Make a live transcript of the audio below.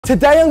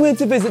Today I'm going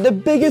to visit the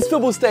biggest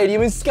football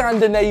stadium in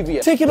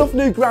Scandinavia. Ticking off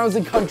new grounds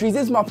and countries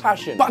is my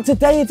passion. But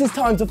today it is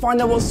time to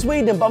find out what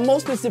Sweden, but more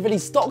specifically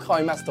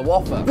Stockholm, has to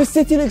offer. The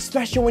city looks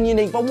special and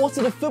unique, but what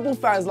are the football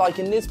fans like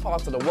in this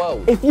part of the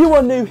world? If you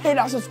are new, hit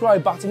that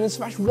subscribe button and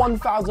smash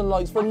 1,000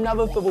 likes for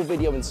another football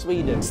video in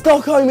Sweden.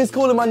 Stockholm is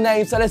calling my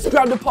name, so let's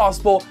grab the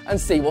passport and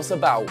see what's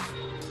about.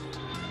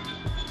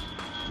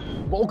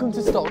 Welcome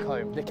to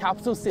Stockholm, the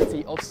capital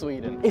city of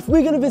Sweden. If we're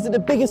going to visit the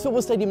biggest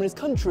football stadium in this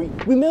country,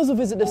 we may as well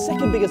visit the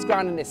second biggest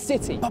ground in this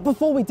city. But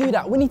before we do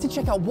that, we need to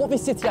check out what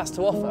this city has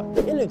to offer.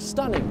 It looks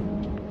stunning.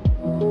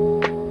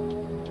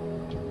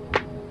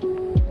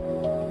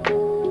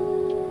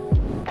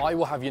 I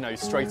will have you know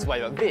straight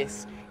away that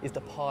this is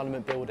the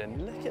Parliament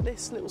building. Look at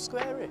this little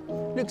square here.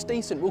 Looks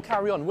decent, we'll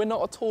carry on. We're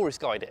not a tourist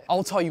guide here.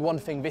 I'll tell you one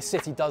thing this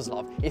city does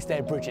love, it's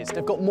their bridges.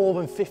 They've got more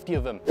than 50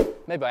 of them.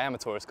 Maybe I am a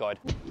tourist guide.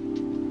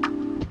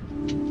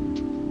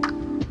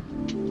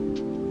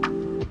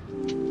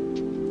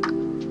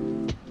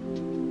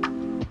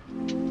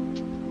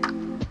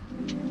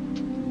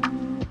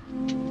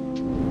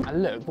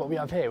 And look what we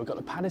have here. We've got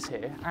the palace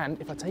here, and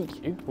if I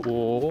take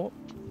you,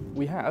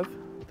 we have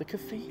the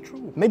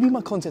cathedral. Maybe my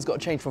content's got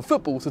to change from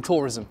football to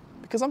tourism,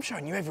 because I'm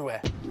showing you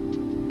everywhere.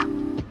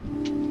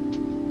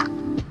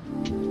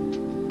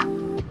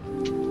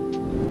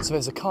 So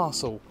there's a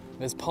castle,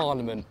 there's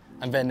Parliament,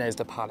 and then there's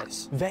the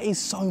palace. There is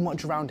so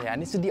much around here,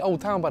 and this is the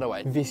old town, by the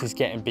way. This is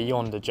getting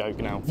beyond a joke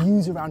now.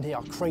 Views around here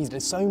are crazy.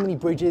 There's so many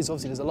bridges.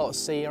 Obviously, there's a lot of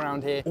sea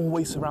around here,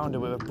 always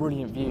surrounded with a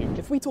brilliant view.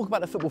 If we talk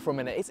about the football for a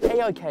minute, it's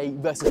AIK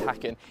versus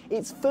Häcken.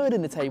 It's third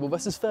in the table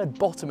versus third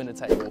bottom in the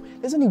table.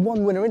 There's only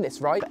one winner in this,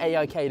 right? But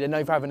AIK, they're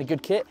known for having a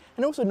good kit,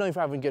 and also known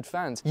for having good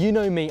fans. You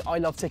know me, I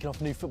love ticking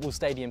off new football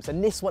stadiums,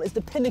 and this one is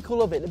the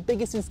pinnacle of it, the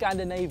biggest in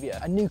Scandinavia.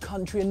 A new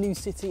country, a new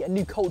city, a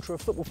new culture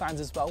of football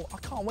fans as well. I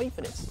can't wait for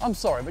this. I'm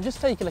sorry, but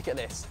just take a look at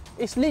this.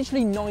 It's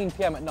literally 9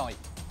 PM at night.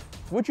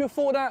 Would you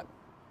afford that?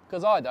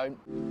 Because I don't.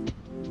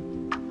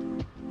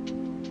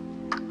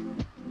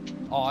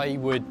 I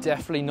would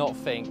definitely not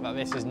think that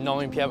this is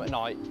 9 PM at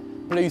night.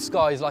 Blue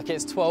skies like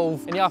it's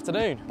 12 in the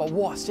afternoon. But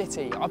what a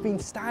city. I've been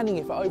standing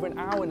here for over an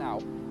hour now,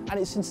 and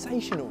it's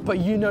sensational. But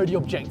you know the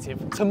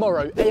objective.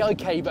 Tomorrow,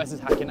 AIK versus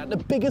Häcken at the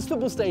biggest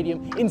football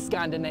stadium in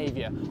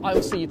Scandinavia. I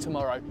will see you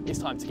tomorrow. It's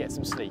time to get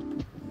some sleep.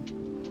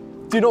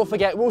 Do not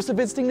forget, we're also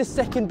visiting the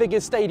second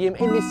biggest stadium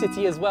in this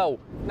city as well.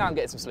 Now I'm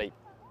getting some sleep.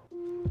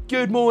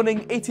 Good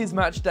morning, it is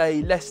match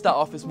day. Let's start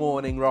off this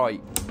morning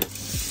right.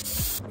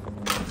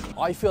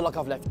 I feel like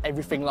I've left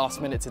everything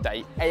last minute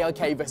today.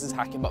 AIK versus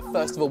Häcken, but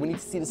first of all, we need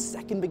to see the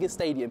second biggest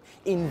stadium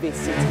in this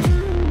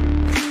city.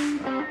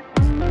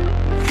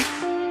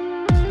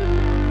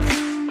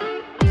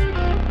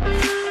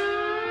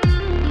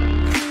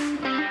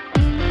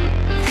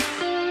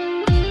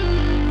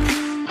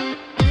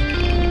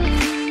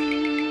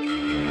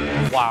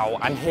 Wow,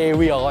 and here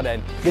we are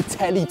then, the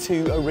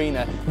Tele2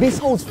 Arena. This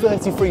holds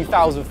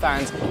 33,000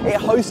 fans, it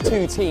hosts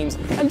 2 teams,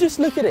 and just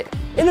look at it.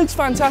 It looks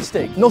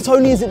fantastic. Not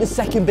only is it the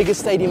second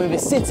biggest stadium in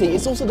this city,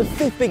 it's also the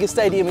 5th biggest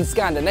stadium in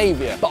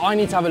Scandinavia. But I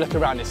need to have a look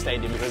around this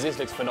stadium because this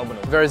looks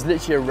phenomenal. There is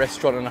literally a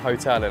restaurant and a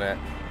hotel in it.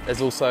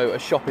 There's also a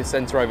shopping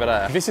centre over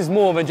there. This is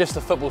more than just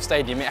a football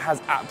stadium, it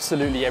has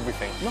absolutely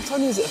everything. Not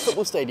only is it a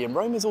football stadium,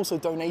 Rome has also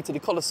donated a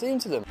Colosseum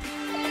to them.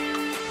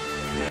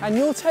 And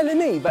you're telling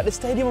me that the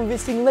stadium I'm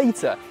visiting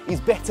later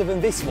is better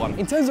than this one?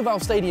 In terms of how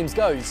stadiums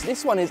goes,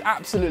 this one is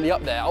absolutely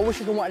up there. I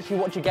wish I could actually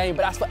watch a game,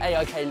 but that's for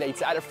AIK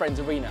later at a Friends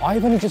Arena.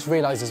 I've only just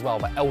realised as well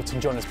that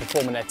Elton John is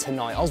performing there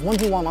tonight. I was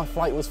wondering why my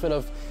flight was full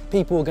of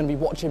people who are going to be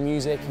watching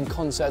music and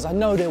concerts. I had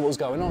no idea what was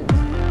going on.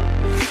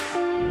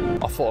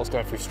 I thought I was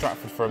going through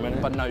Stratford for a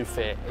minute, but no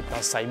fear, it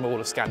does say Mall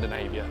of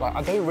Scandinavia. Like,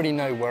 I don't really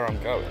know where I'm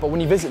going. But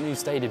when you visit new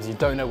stadiums, you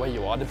don't know where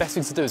you are. The best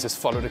thing to do is just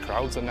follow the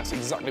crowds, and that's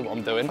exactly what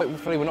I'm doing.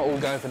 Hopefully we're not all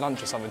going for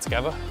lunch or something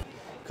together,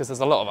 because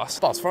there's a lot of us.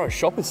 But as far as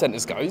shopping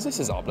centres goes, this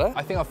is up there.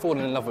 I think I've fallen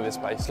in love with this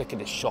place. Look at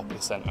this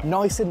shopping centre.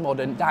 Nice and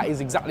modern, that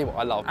is exactly what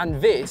I love.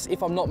 And this,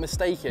 if I'm not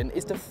mistaken,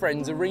 is the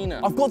Friends Arena.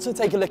 I've got to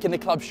take a look in the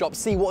club shop,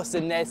 see what's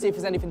in there, see if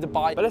there's anything to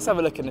buy. But let's have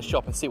a look in the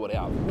shop and see what they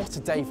have. What a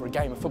day for a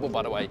game of football,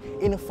 by the way.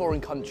 In a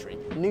foreign country,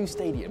 new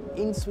stadium,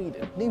 in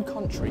Sweden, new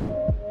country.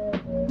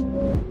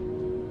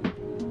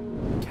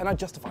 Can I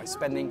justify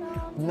spending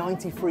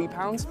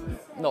 £93?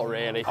 Not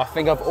really. I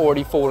think I've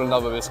already fallen in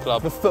love with this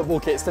club. The football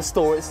kits, the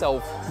store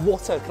itself,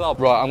 what a club.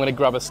 Right, I'm gonna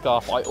grab a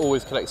scarf. I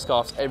always collect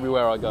scarves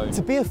everywhere I go.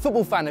 To be a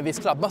football fan of this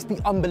club must be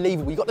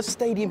unbelievable. You've got the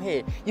stadium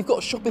here, you've got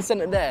a shopping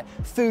centre there,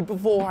 food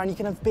beforehand, you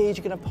can have beers,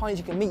 you can have pints,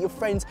 you can meet your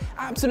friends,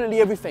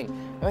 absolutely everything.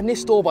 And this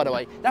store, by the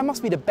way, that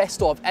must be the best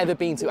store I've ever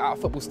been to at a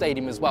football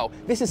stadium as well.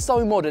 This is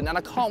so modern and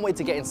I can't wait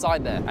to get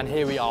inside there. And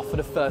here we are for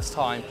the first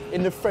time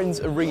in the Friends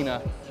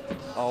Arena.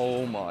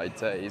 Oh my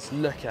days,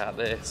 look at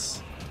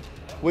this.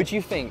 Would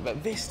you think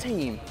that this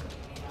team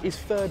is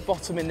third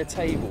bottom in the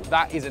table?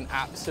 That is an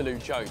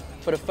absolute joke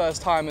for the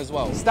first time as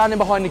well. Standing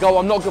behind the goal,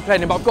 I'm not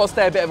complaining, but I've got to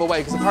stay a bit of a way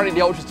because apparently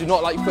the ultras do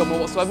not like film or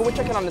whatsoever, which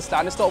I can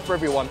understand. It's not for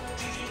everyone.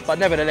 But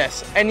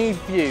nevertheless, any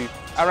view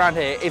around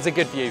here is a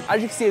good view.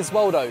 As you can see as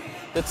well though,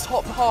 the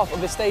top half of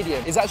the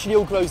stadium is actually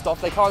all closed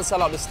off. They can't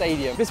sell out the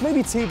stadium. This may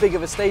be too big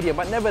of a stadium,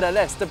 but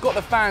nevertheless, they've got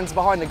the fans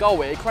behind the goal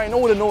here, creating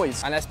all the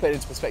noise. And let's put it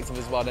into perspective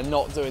as well, they're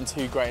not doing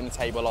too great in the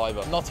table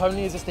either. Not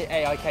only is this the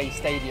AIK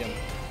stadium,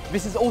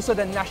 this is also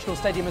the national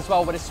stadium as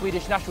well, where the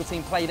Swedish national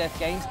team play their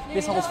games.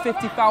 This holds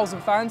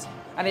 50,000 fans,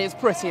 and it is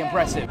pretty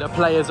impressive. The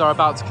players are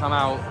about to come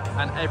out,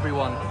 and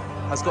everyone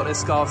has got their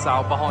scarves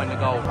out behind the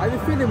goal. I have a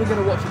feeling we're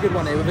going to watch a good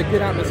one here with a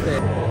good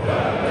atmosphere.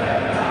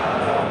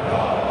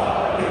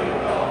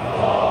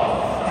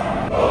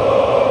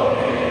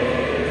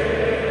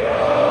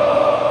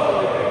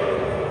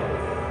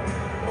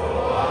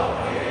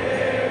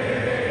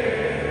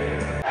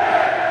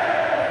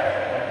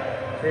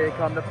 Here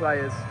come the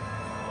players.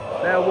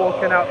 They're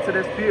walking out to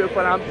this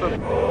beautiful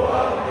anthem.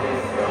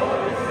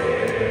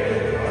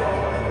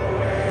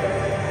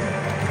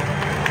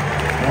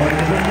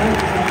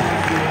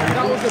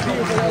 That was a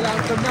beautiful little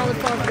anthem. Now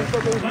it's time for the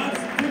football.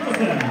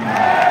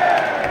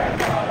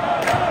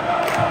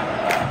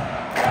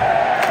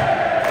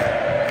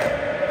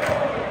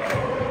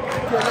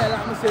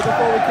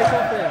 Before we kick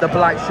off here. The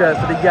black shirts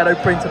with the yellow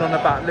printed on the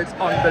back looks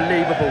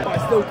unbelievable. I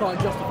still can't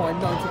justify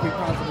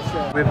 £93 for the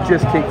shirt. We've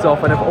just kicked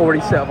off and have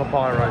already set up a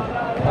pyro.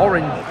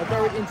 Orange. A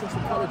very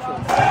interesting colour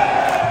choice.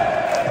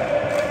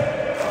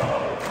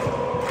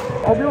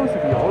 I'll be honest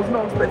with you, I was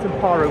not expecting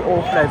pyro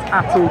or flares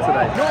at all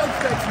today. Not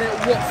expecting it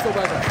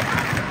whatsoever.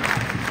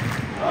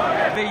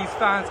 These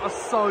fans are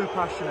so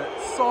passionate,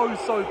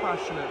 so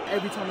passionate.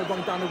 Every time they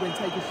run down the wing,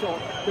 take a shot,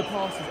 the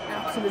passes,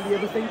 absolutely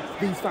everything,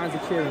 these fans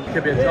are cheering.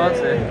 Could be a chance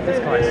here. This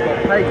guy's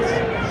got pace,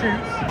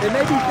 shoots. They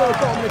may be still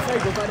bottom of the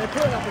table, but they're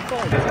putting up a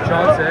fight. There's a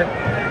chance here.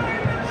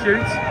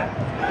 Shoots.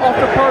 Off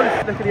the post.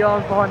 Look at the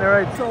arms behind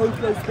their head. So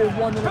close to being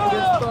 1-0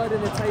 against third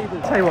in the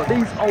table. Tell you what,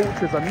 these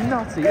ultras are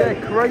nutty, they're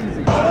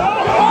crazy.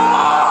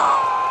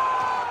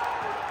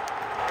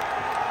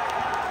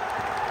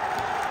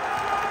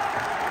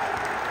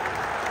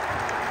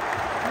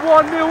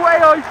 1-0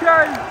 AIK!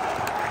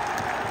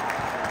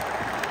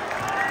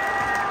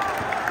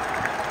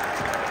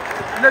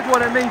 Look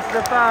what it means to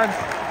the fans.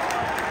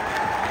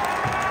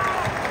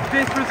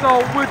 This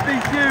result would be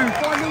huge.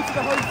 1-0 to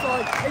the home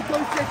side, it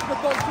goes straight to the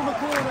box from the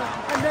corner,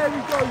 and there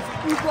he goes.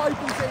 He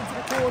rifles it into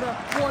the corner,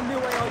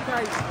 1-0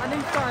 AIK, and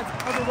these fans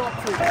have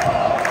erupted.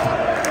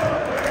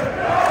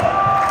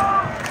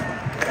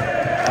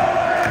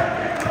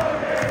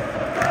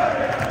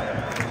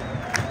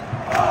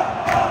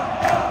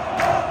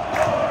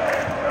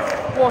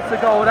 What a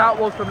goal that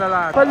was from the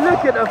lad. But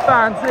look at the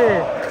fans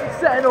here,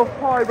 setting off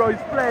pyros,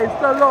 flares,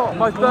 the lot.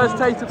 My first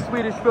taste of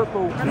Swedish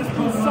football. And it's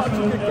been such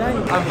a good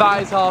game. And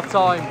that is half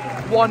time.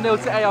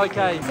 1-0 to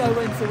AIK. So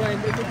end to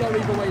end, it could go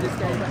either way this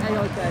game, but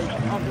AIK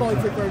are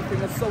fighting for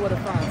everything, and so are the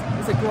fans.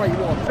 It's a great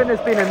one. I think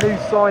there's been a new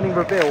signing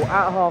reveal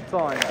at half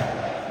time.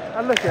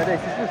 And look at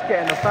this, it's just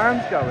getting the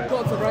fans going.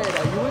 Got to rate it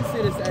though, you wouldn't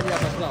see this at any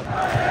other club.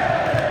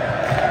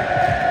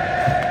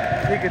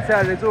 You can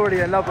tell he's already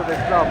in love with this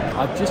club.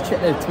 I've just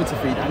checked their Twitter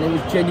feed and it was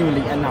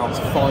genuinely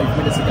announced 5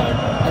 minutes ago.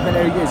 And then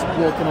there he is,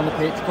 walking on the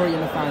pitch, greeting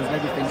the fans and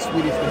everything,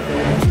 Swedish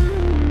football.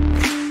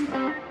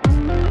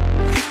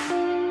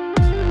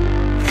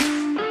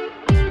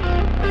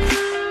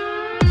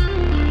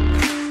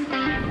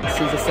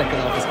 Since the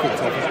second half has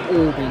kicked off, it's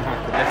all been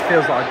happening. It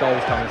feels like a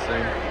goal's coming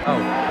soon. Oh,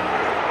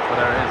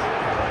 well there it is.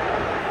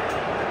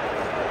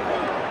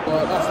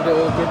 Well, that's a bit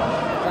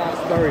awkward.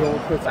 That's very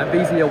awkward. And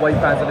these are the away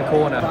fans in the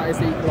corner. That is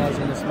the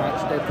equaliser in this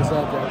match. They've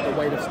deserved it the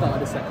way they've started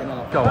the second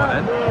half. Go on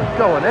then.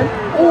 Go on then.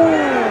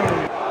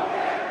 Ooh!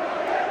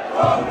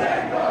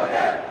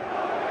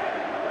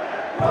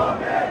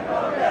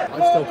 I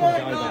still can't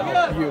get over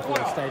how beautiful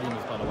the stadium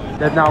is, by the way.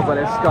 They've now got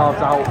their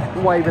scarves out,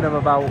 waving them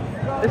about.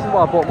 This is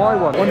why I bought my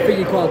one. One thing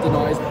you can't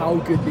deny is how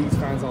good these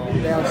fans are.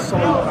 They are so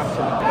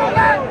passionate.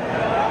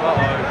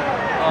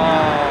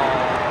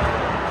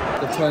 Uh-oh.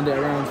 They've turned it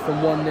around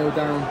from 1-0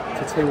 down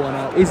to 2-1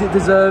 up. Is it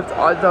deserved?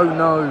 I don't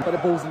know. But the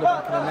ball's in the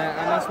back of the net,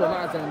 and that's what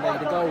matters in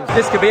the goals.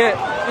 This could be it.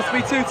 This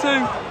could be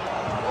 2-2.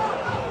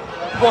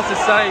 What a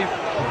save.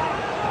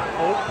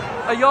 Oh,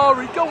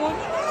 Ayari, go on.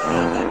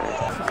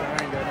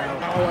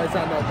 How is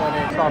that not gone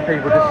in? Some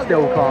people just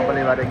still can't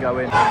believe I didn't go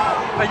in.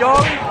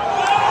 Ayari,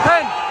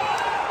 10.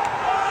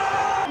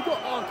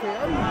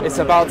 It's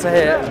about to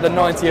hit the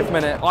 90th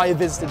minute. I have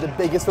visited the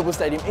biggest football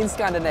stadium in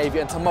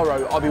Scandinavia, and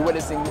tomorrow I'll be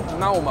witnessing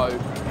Malmo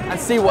and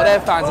see what their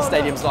fans of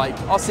stadiums like.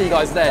 I'll see you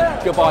guys then.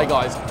 Goodbye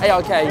guys.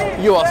 AIK,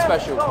 you are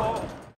special.